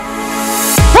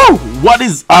What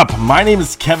is up? My name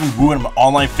is Kevin Wu, and I'm an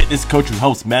online fitness coach who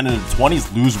helps men in their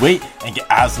 20s lose weight and get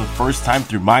abs for the first time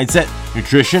through mindset,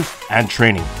 nutrition, and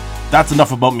training. That's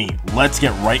enough about me. Let's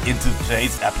get right into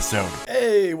today's episode.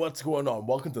 Hey, what's going on?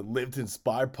 Welcome to Live to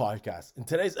Inspire podcast. In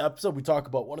today's episode, we talk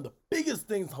about one of the biggest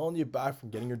things holding you back from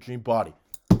getting your dream body.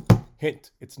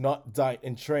 Hint, it's not diet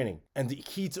and training. And the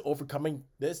key to overcoming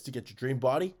this to get your dream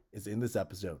body is in this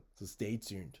episode. So stay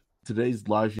tuned. Today's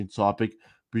live stream topic,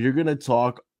 we are going to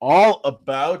talk all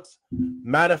about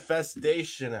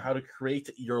manifestation, how to create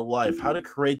your life, how to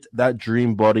create that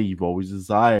dream body you've always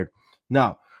desired.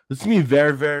 Now, this is going to be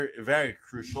very, very, very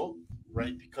crucial,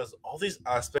 right? Because all these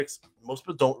aspects, most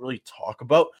people don't really talk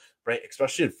about, right?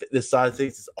 Especially in fitness side of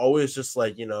things, it's always just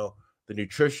like, the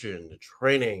nutrition, the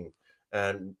training,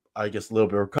 and I guess a little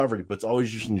bit of recovery, but it's always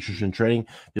just nutrition and training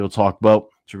you'll talk about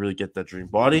to really get that dream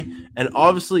body. And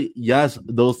obviously, yes,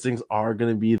 those things are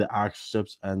going to be the action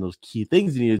steps and those key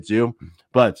things you need to do.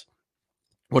 But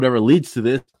whatever leads to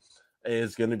this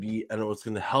is going to be, and what's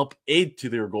going to help aid to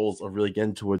their goals of really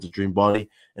getting towards the dream body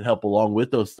and help along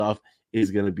with those stuff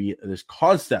is going to be this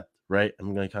concept, right?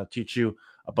 I'm going to kind of teach you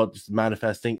about just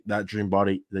manifesting that dream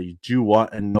body that you do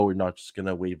want, and no, we're not just going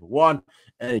to wave a wand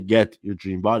and get your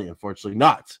dream body. Unfortunately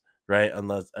not, right?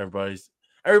 Unless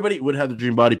everybody would have the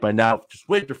dream body by now. Just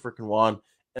wave your freaking wand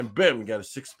and boom, you got a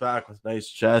six-pack with nice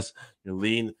chest, you're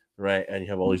lean, right? And you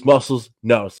have all these muscles.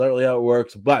 No, it's not really how it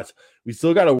works, but we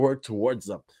still got to work towards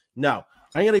them. Now,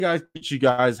 I'm going to teach you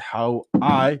guys how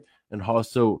I and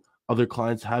also other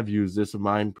clients have used this of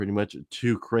mine pretty much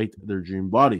to create their dream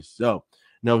body. So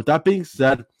now, with that being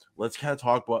said, let's kind of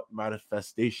talk about what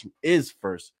manifestation is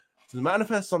first. So to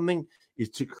manifest something is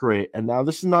to create. And now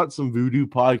this is not some voodoo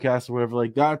podcast or whatever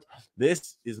like that.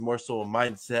 This is more so a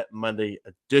Mindset Monday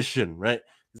edition, right?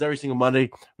 Because every single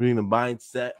Monday, we're doing the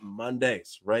Mindset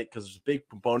Mondays, right? Because there's a big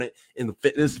component in the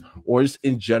fitness or just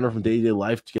in general from day-to-day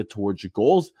life to get towards your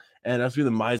goals. And that's really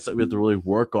the mindset we have to really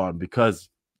work on, because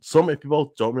so many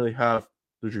people don't really have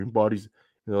their dream bodies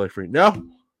in their life right now.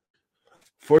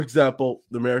 For example,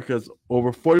 America's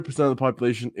over 40% of the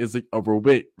population is like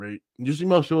overweight, right? Usually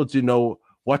most people do know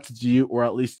what to do, or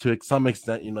at least to some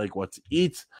extent, like what to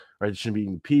eat, right? They shouldn't be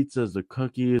eating pizzas, the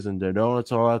cookies, and the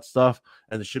donuts, all that stuff.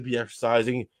 And they should be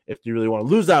exercising if you really want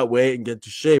to lose that weight and get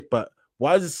into shape. But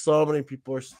why is it so many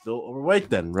people are still overweight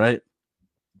then, right?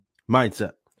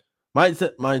 Mindset.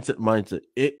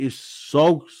 It is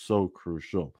so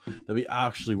crucial that we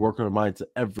actually work on our mindset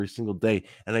every single day.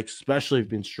 And especially if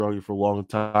you've been struggling for a long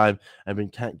time and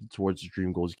can't get towards your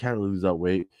dream goals, you can't really lose that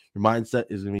weight. Your mindset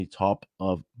is going to be top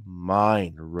of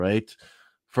mind, right?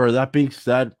 For that being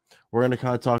said, we're going to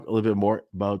kind of talk a little bit more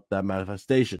about that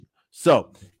manifestation.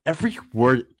 So every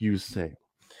word you say,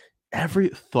 every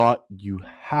thought you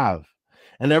have,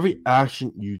 and every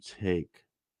action you take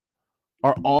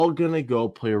are all going to go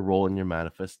play a role in your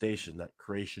manifestation, that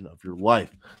creation of your life.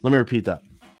 Let me repeat that.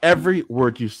 Every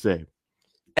word you say,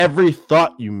 every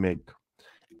thought you make,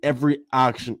 every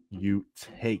action you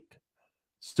take.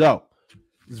 So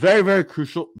it's very, very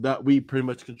crucial that we pretty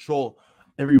much control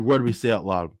every word we say out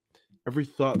loud, every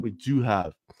thought we do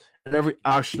have, and every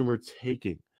action we're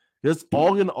taking. It's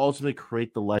all going to ultimately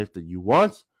create the life that you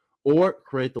want, or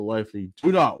create the life that you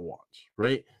do not want,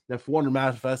 right? Now, if we want to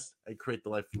manifest and create the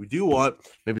life we do want,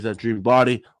 maybe it's that dream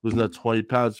body, losing that 20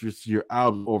 pounds, you see your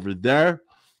abs over there.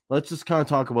 Let's just kind of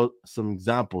talk about some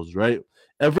examples, right?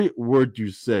 Every word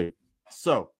you say.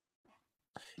 So,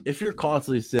 if you're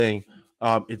constantly saying,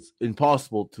 it's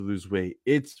impossible to lose weight,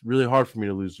 it's really hard for me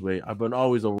to lose weight, I've been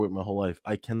always overweight my whole life,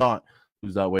 I cannot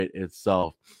lose that weight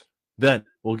itself, then,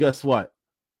 well, guess what?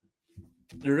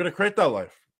 You're going to create that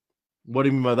life. What do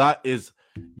you mean by that is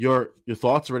your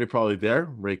thoughts are already probably there,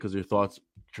 right? Because your thoughts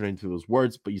turn into those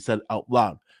words, but you said it out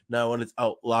loud. Now, when it's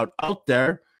out loud out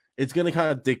there, it's going to kind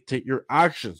of dictate your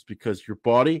actions, because your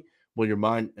body, your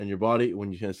mind and your body,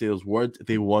 when you kind of say those words,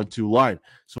 they want to align.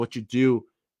 So what you do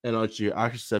and actually your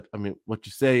action step, what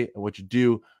you say and what you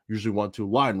do usually want to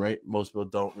align, right? Most people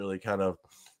don't really kind of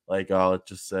like, let's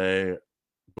just say,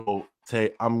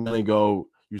 I'm going to go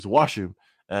use the washroom,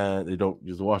 and they don't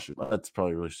use the washroom. That's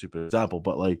probably a really stupid example,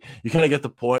 but like you kind of get the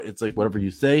point. It's like whatever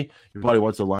you say, your body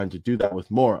wants to align to do that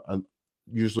with more. And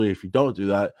usually if you don't do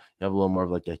that, you have a little more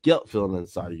of like a guilt feeling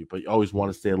inside of you, but you always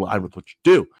want to stay aligned with what you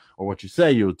do or what you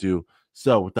say you'll do.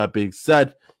 So with that being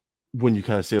said, when you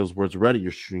kind of say those words already,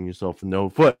 you're shooting yourself in the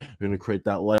foot. You're going to create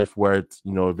that life where it's,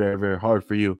 very, very hard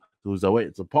for you to lose that weight.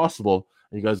 It's impossible.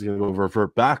 And you guys are going to go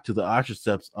revert back to the action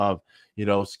steps of,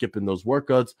 skipping those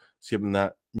workouts, skipping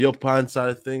that meal plan side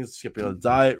of things, skipping a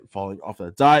diet, falling off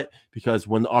that diet, because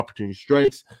when the opportunity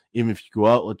strikes, even if you go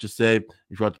out, let's just say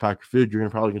you forgot to pack your food, you're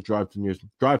probably going to drive to the nearest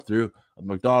drive-through of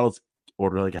McDonald's,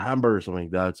 order like a hamburger or something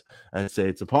like that, and say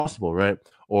it's impossible, right?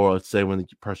 Or let's say when the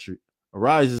pressure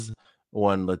arises,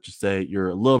 when let's just say you're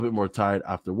a little bit more tired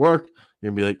after work,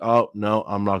 you're gonna be like, oh no,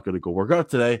 I'm not gonna go work out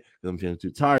today because I'm feeling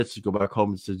too tired. So you go back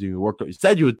home instead of doing the workout you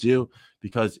said you would do,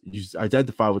 because you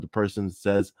identify with the person that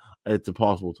says it's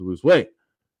impossible to lose weight.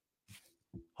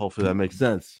 Hopefully that makes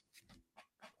sense.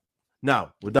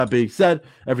 Now, with that being said,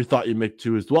 every thought you make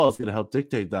too as well is going to help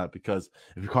dictate that, because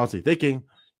if you're constantly thinking,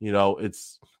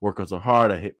 it's workouts are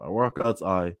hard, I hate my workouts,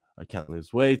 I can't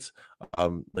lose weight,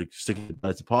 like sticking to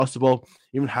as possible,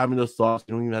 even having those thoughts,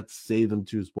 you don't even have to say them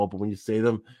too as well, but when you say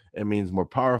them, it means more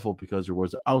powerful because your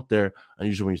words are out there, and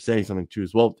usually when you're saying something too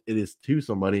as well, it is to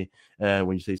somebody, and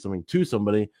when you say something to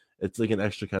somebody, it's like an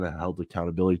extra kind of held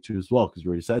accountability to as well, because you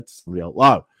already said to somebody out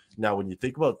loud. Now, when you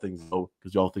think about things, though,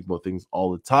 because you all think about things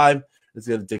all the time, it's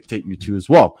going to dictate you too as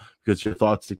well, because your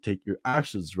thoughts dictate your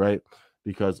actions, right?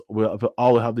 Because we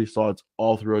all have these thoughts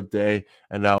all throughout the day,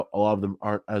 and now a lot of them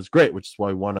aren't as great, which is why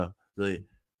we want to really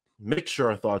make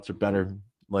sure our thoughts are better.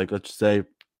 Like, let's say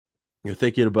you're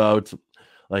thinking about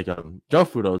like junk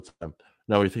food all the time.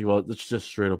 Now, we think about it's just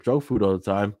straight up junk food all the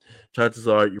time. Chances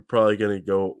are you're probably going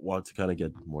to want to kind of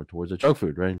get more towards the junk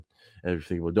food, right? And if you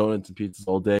think about donuts and pizzas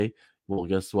all day, well,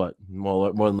 guess what?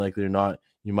 More than likely or not,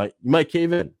 you might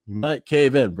cave in. You might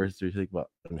cave in versus you think about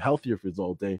healthier foods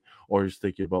all day, or just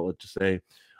thinking about, let's just say,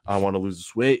 I want to lose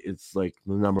this weight. It's like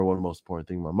the number one most important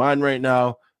thing in my mind right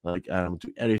now. Like, I'm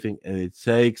doing anything and it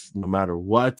takes, no matter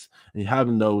what. And you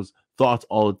having those thoughts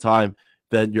all the time,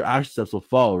 then your action steps will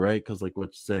follow, right? Because, like,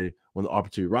 let's say when the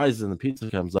opportunity rises and the pizza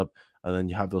comes up, and then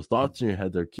you have those thoughts in your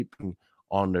head, they're keeping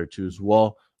on there too as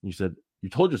well. And you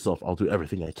told yourself, I'll do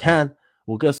everything I can.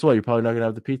 Well, guess what? You're probably not gonna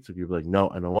have the pizza. You're like, no,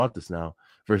 I don't want this now.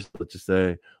 Versus, let's just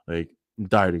say, like,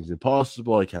 dieting is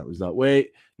impossible. I can't lose that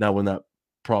weight. Now, when that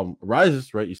problem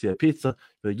arises, right, you see that pizza,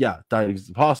 you're like, yeah, dieting is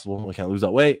impossible. I can't lose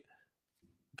that weight.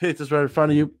 Pizza's right in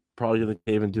front of you. Probably gonna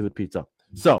cave into the pizza.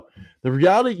 So, the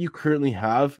reality you currently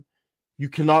have, you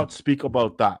cannot speak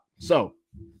about that. So,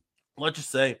 let's just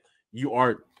say you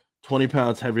are 20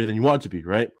 pounds heavier than you want to be,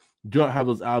 right? You do not have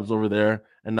those abs over there,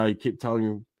 and now you keep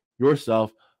telling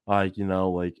yourself, like,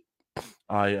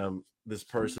 I am this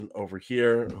person over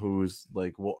here who's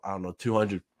like, well, I don't know,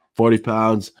 240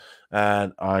 pounds,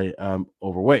 and I am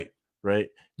overweight, right?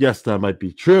 Yes, that might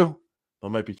be true. That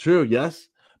might be true, yes.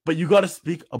 But you got to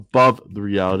speak above the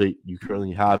reality you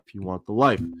currently have if you want the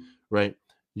life, right?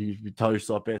 You tell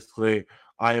yourself basically,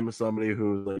 I am somebody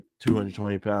who's like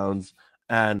 220 pounds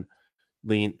and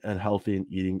lean and healthy and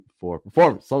eating for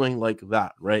performance, something like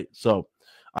that, right? So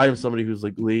I am somebody who's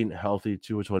like lean, healthy,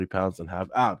 220 pounds, and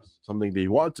have abs, something they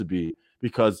want to be,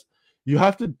 because you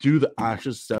have to do the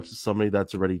action steps of somebody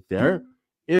that's already there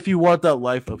if you want that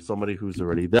life of somebody who's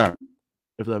already there,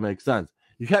 if that makes sense.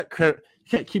 You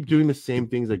can't keep doing the same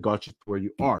things that got you to where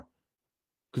you are,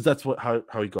 because that's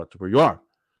how you got to where you are.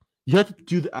 You have to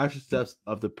do the action steps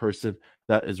of the person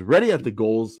that is ready at the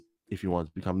goals if you want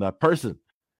to become that person.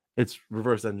 It's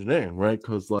reverse engineering, right?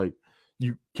 Because, like,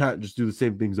 you can't just do the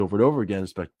same things over and over again and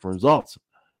expect for results.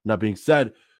 That being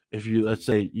said, if you, let's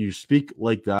say you speak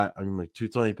like that, I mean, like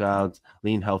 220 pounds,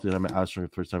 lean, healthy, and I'm an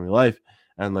astronaut for the first time in your life,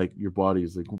 and like your body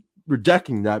is like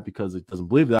rejecting that because it doesn't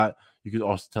believe that, you could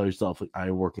also tell yourself, like, I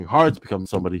am working hard to become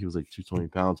somebody who's like 220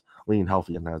 pounds, lean,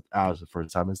 healthy, and has abs the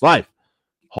first time in his life.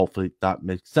 Hopefully that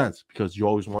makes sense, because you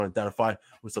always want to identify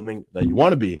with something that you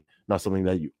want to be, not something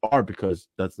that you are, because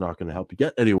that's not going to help you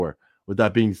get anywhere. With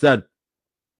that being said,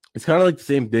 it's kind of like the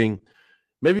same thing.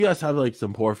 Maybe you guys have like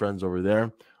some poor friends over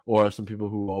there, or some people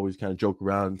who always kind of joke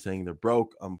around saying they're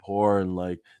broke, I'm poor, and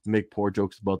like make poor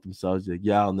jokes about themselves. Like,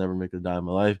 yeah, I'll never make a dime in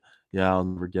my life. Yeah, I'll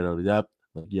never get out of debt.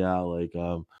 Like, yeah, like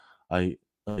I'm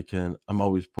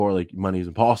always poor. Like, money is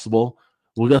impossible.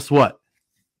 Well, guess what?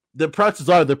 The chances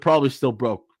are they're probably still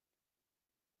broke.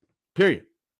 Period.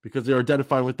 Because they're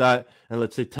identifying with that, and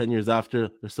let's say 10 years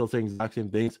after, they're still saying the exact same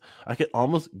things. I can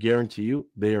almost guarantee you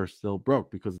they are still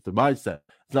broke, because it's the mindset.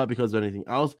 It's not because of anything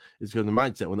else. It's because of the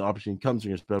mindset. When the opportunity comes,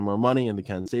 you're going to spend more money, and they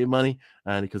can't save money,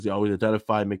 and because they always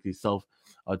identify, make these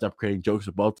self-deprecating jokes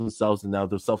about themselves, and now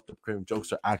those self-deprecating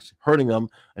jokes are actually hurting them,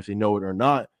 if they know it or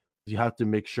not. You have to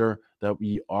make sure that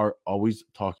we are always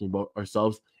talking about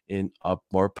ourselves in a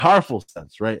more powerful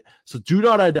sense, right? So do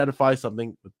not identify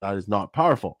something that is not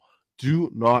powerful.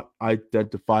 Do not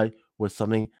identify with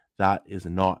something that is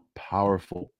not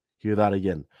powerful. Hear that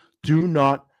again. Do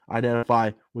not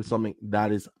identify with something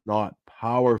that is not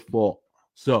powerful.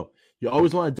 So you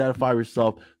always want to identify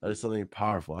yourself that is something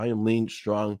powerful. I am lean,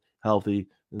 strong, healthy,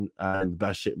 and in the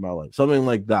best shape of my life. Something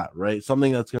like that, right?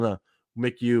 Something that's gonna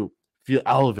make you feel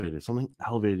elevated. Something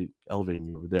elevating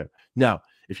you over there. Now,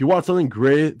 if you want something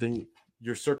greater than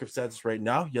your circumstances right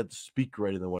now, you have to speak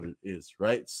greater than what it is,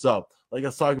 right? So, like I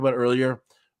was talking about earlier,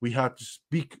 we have to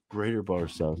speak greater about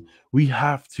ourselves. We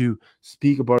have to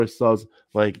speak about ourselves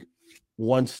like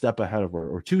one step ahead of us,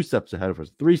 or 2 steps ahead of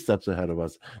us, 3 steps ahead of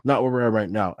us, not where we're at right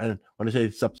now. And when I say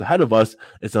steps ahead of us,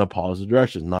 it's in a positive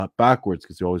direction, not backwards,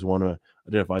 because you always want to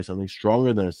identify something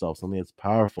stronger than yourself, something that's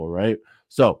powerful, right?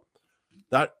 So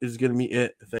that is going to be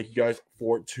it. Thank you guys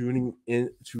for tuning in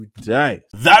today.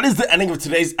 That is the ending of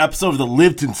today's episode of the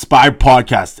Live to Inspire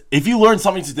podcast. If you learned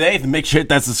something today, then make sure to hit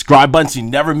that subscribe button so you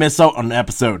never miss out on an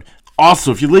episode.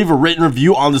 Also, if you leave a written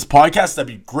review on this podcast, that'd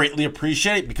be greatly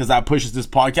appreciated because that pushes this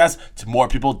podcast to more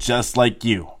people just like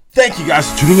you. Thank you guys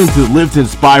for tuning in to the Live to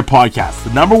Inspire podcast, the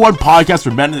 #1 podcast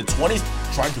for men in the 20s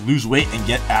trying to lose weight and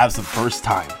get abs the first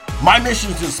time. My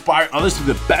mission is to inspire others to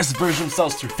be the best version of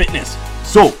themselves through fitness.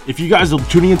 So, if you guys are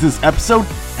tuning into this episode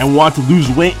and want to lose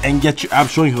weight and get your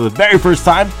abs showing for the very first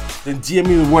time, then DM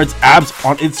me the words abs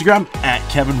on Instagram at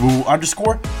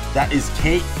KevinWoo_. That is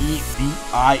KEVINWU_.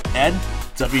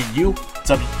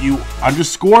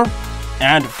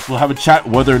 And we'll have a chat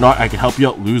whether or not I can help you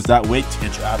out lose that weight to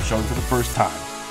get your abs showing for the first time.